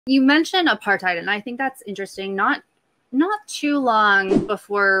You mentioned apartheid, and I think that's interesting. Not too long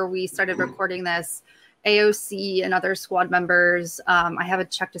before we started recording this, AOC and other squad members, I haven't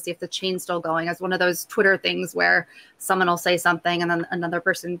checked to see if the chain's still going, as one of those Twitter things where someone will say something and then another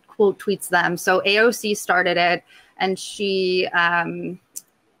person quote tweets them. So AOC started it, and she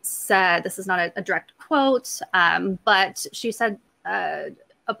said, this is not a direct quote, but she said,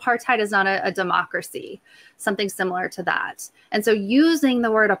 apartheid is not a democracy, something similar to that. And so using the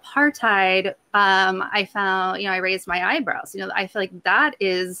word apartheid, I found, I raised my eyebrows. I feel like that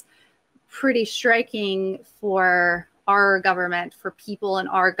is pretty striking for our government, for people in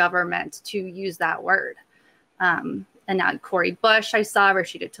our government to use that word. And now Cori Bush, I saw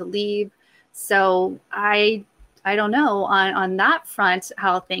Rashida Tlaib. So I don't know on that front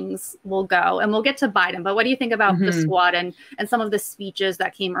how things will go. And we'll get to Biden. But what do you think about the squad and some of the speeches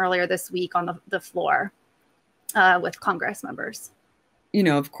that came earlier this week on the floor with Congress members?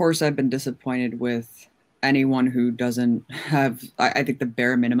 Of course, I've been disappointed with anyone who doesn't have, I think the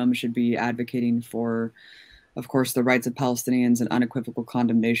bare minimum should be advocating for, of course, the rights of Palestinians and unequivocal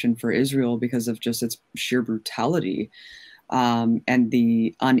condemnation for Israel because of just its sheer brutality and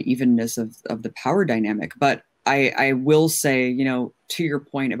the unevenness of the power dynamic. But I will say, to your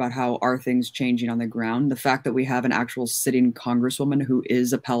point about how are things changing on the ground, the fact that we have an actual sitting congresswoman who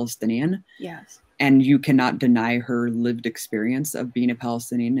is a Palestinian. Yes. And you cannot deny her lived experience of being a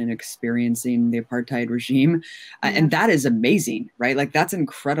Palestinian and experiencing the apartheid regime. And that is amazing, right? Like, that's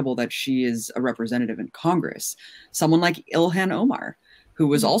incredible that she is a representative in Congress. Someone like Ilhan Omar, who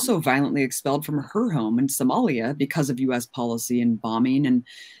was also violently expelled from her home in Somalia because of US policy and bombing. And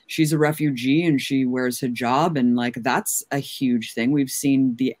she's a refugee and she wears hijab. And like, that's a huge thing. We've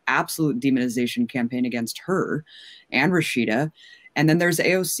seen the absolute demonization campaign against her and Rashida. And then there's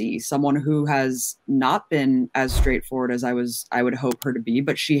AOC, someone who has not been as straightforward as I would hope her to be,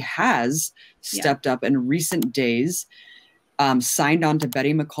 but she has stepped up in recent days, signed on to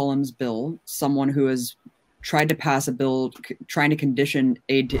Betty McCollum's bill, someone who has tried to pass a bill trying to condition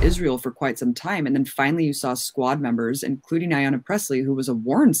aid to Israel for quite some time. And then finally you saw squad members, including Ayanna Pressley, who was a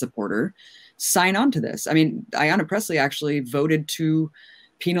Warren supporter, sign on to this. I mean, Ayanna Pressley actually voted to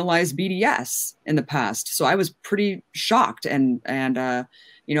penalize BDS in the past. So I was pretty shocked and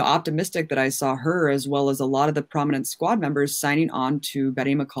optimistic that I saw her, as well as a lot of the prominent squad members, signing on to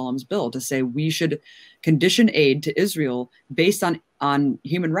Betty McCollum's bill to say we should condition aid to Israel based on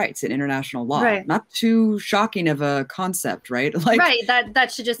human rights and international law. Right. Not too shocking of a concept, right? Like, right.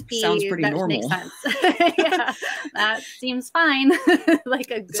 That should just be, sounds pretty normal. Makes sense. Yeah, that seems fine. Like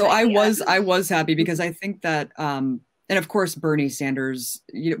a good So idea. I was happy because I think that and of course, Bernie Sanders,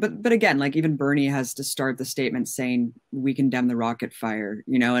 but again, like even Bernie has to start the statement saying we condemn the rocket fire,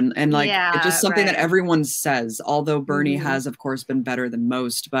 and like it's just something that everyone says, although Bernie has, of course, been better than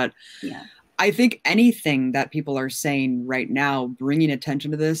most. But I think anything that people are saying right now, bringing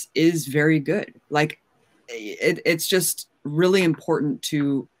attention to this, is very good. Like it's just really important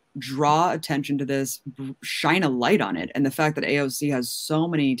to draw attention to this, shine a light on it. And the fact that AOC has so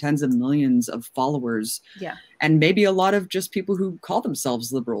many tens of millions of followers, and maybe a lot of just people who call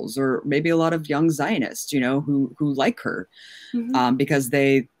themselves liberals, or maybe a lot of young Zionists, who like her because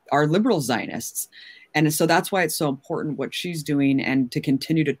they are liberal Zionists. And so that's why it's so important what she's doing and to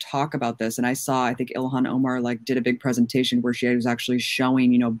continue to talk about this. And I think Ilhan Omar did a big presentation where she was actually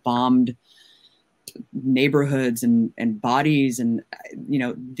showing, bombed neighborhoods and bodies, and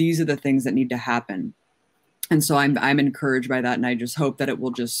these are the things that need to happen. And so I'm encouraged by that, and I just hope that it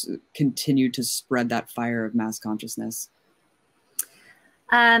will just continue to spread that fire of mass consciousness.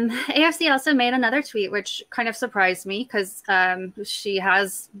 AFC also made another tweet which kind of surprised me because she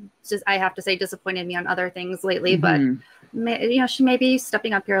has just, I have to say, disappointed me on other things lately, but she may be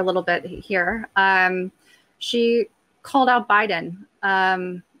stepping up here a little bit here. She called out Biden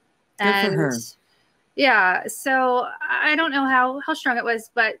and good for her. Yeah, so I don't know how strong it was,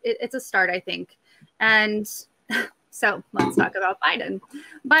 but it's a start, I think. And so let's talk about Biden.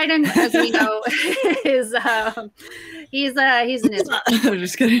 Biden, as we know, is he's an Israel. I'm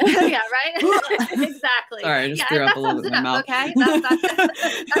just kidding. Yeah, right. Exactly. Sorry, I just threw up a little bit in my mouth. Okay,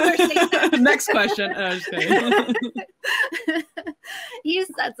 that's Next question. Oh, just kidding. He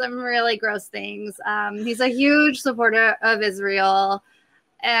said some really gross things. He's a huge supporter of Israel.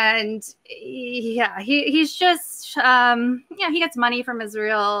 And he's just, he gets money from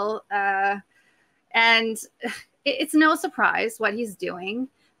Israel. And it's no surprise what he's doing.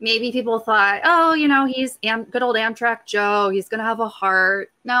 Maybe people thought, oh, he's good old Amtrak Joe. He's going to have a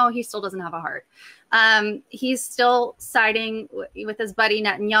heart. No, he still doesn't have a heart. He's still siding with his buddy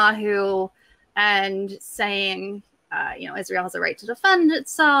Netanyahu and saying, Israel has a right to defend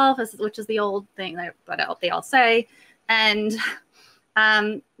itself, which is the old thing that they all say. And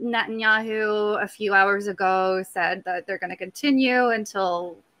Netanyahu a few hours ago said that they're going to continue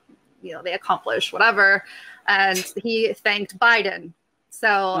until they accomplish whatever, and he thanked Biden. So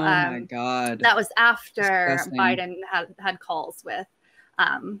oh my God, that was after disgusting. Biden had calls with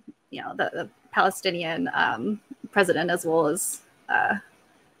the Palestinian president, as well as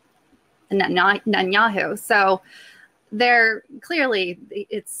Netanyahu. So they're clearly,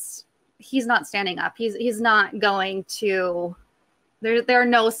 he's not standing up. He's not going to. There are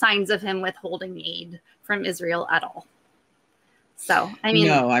no signs of him withholding aid from Israel at all. So, I mean,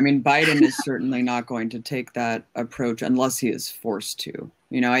 no, I mean, Biden is certainly not going to take that approach unless he is forced to.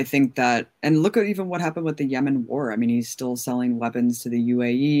 I think that, and look at even what happened with the Yemen war. I mean, he's still selling weapons to the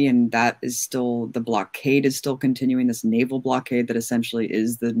UAE, and that is still, the blockade is still continuing, this naval blockade that essentially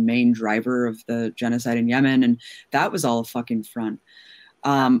is the main driver of the genocide in Yemen. And that was all a fucking front.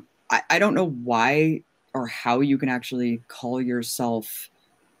 I don't know why or how you can actually call yourself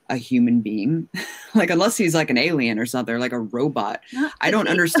a human being, like, unless he's like an alien or something, like a robot. I don't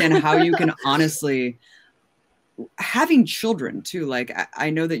understand how you can honestly, having children too. Like, I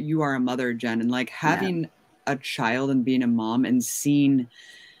know that you are a mother, Jen, and like having a child and being a mom and seeing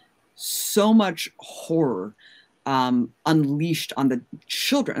so much horror unleashed on the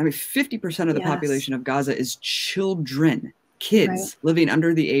children. I mean, 50% of the population of Gaza is children, kids living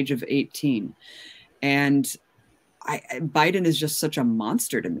under the age of 18. And Biden is just such a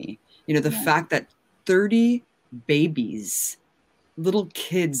monster to me. The fact that 30 babies, little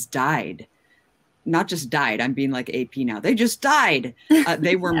kids died, not just died. I'm being like AP now. They just died.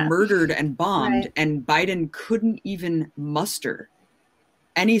 They were murdered and bombed, and Biden couldn't even muster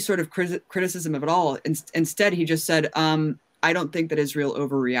any sort of criticism of it all. Instead, he just said, I don't think that Israel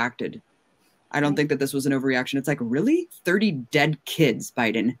overreacted. I don't think that this was an overreaction. It's like, really? 30 dead kids,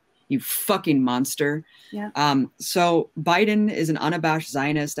 Biden. You fucking monster. Yeah. So Biden is an unabashed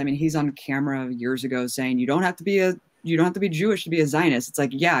Zionist. I mean, he's on camera years ago saying you don't have to be Jewish to be a Zionist. It's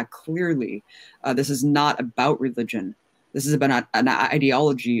like, yeah, clearly, this is not about religion. This is about an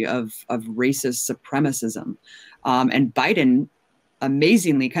ideology of racist supremacism. And Biden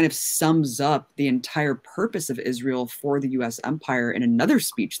amazingly kind of sums up the entire purpose of Israel for the U.S. empire in another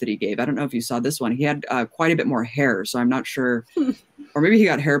speech that he gave. I don't know if you saw this one. He had quite a bit more hair, so I'm not sure. Or maybe he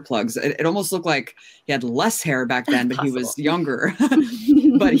got hair plugs. It almost looked like he had less hair back then, but he was younger.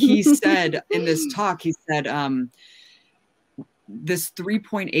 But he said in this talk, he said, this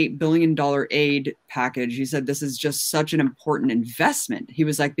 $3.8 billion aid package, he said, this is just such an important investment. He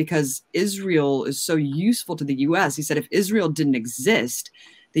was like, because Israel is so useful to the U.S. He said, if Israel didn't exist,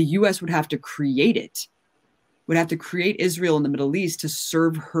 the U.S. would have to create it, would have to create Israel in the Middle East to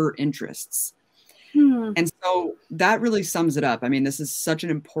serve her interests. And so that really sums it up. I mean, this is such an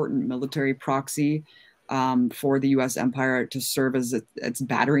important military proxy for the U.S. empire to serve as its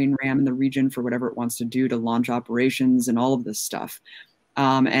battering ram in the region for whatever it wants to do to launch operations and all of this stuff.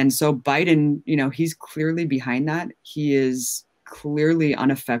 And so Biden, he's clearly behind that. He is clearly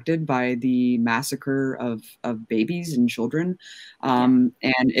unaffected by the massacre of babies and children. And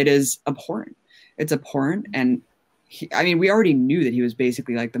it is abhorrent. It's abhorrent. And we already knew that he was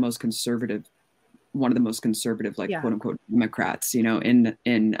basically like the most conservative, one of the most conservative, like quote unquote Democrats, in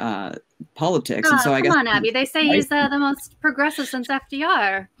politics. And so I guess, come on, Abby, they say he's the most progressive since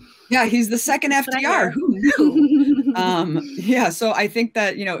FDR. Yeah, he's the second FDR. Who knew? Yeah, so I think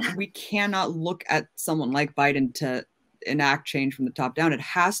that we cannot look at someone like Biden to enact change from the top down. It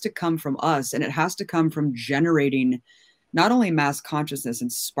has to come from us, and it has to come from generating not only mass consciousness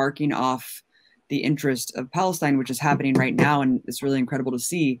and sparking off the interest of Palestine, which is happening right now, and it's really incredible to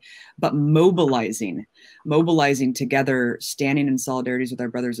see, but mobilizing together, standing in solidarities with our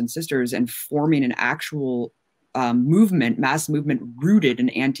brothers and sisters, and forming an actual movement, mass movement rooted in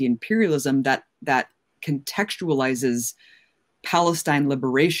anti-imperialism that contextualizes Palestine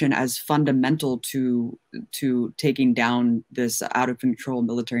liberation as fundamental to taking down this out of control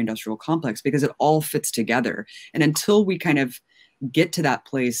military industrial complex, because it all fits together. And until we kind of get to that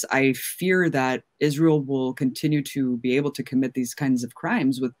place, I fear that Israel will continue to be able to commit these kinds of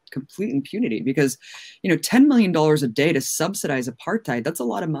crimes with complete impunity, because, $10 million a day to subsidize apartheid, that's a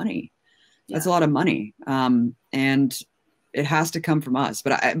lot of money. That's a lot of money. And it has to come from us.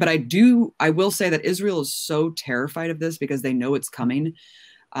 But I will say that Israel is so terrified of this because they know it's coming.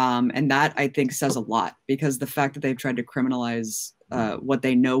 And that, I think, says a lot, because the fact that they've tried to criminalize what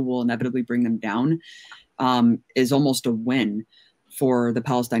they know will inevitably bring them down is almost a win for the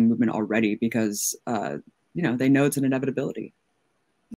Palestine movement already, because they know it's an inevitability.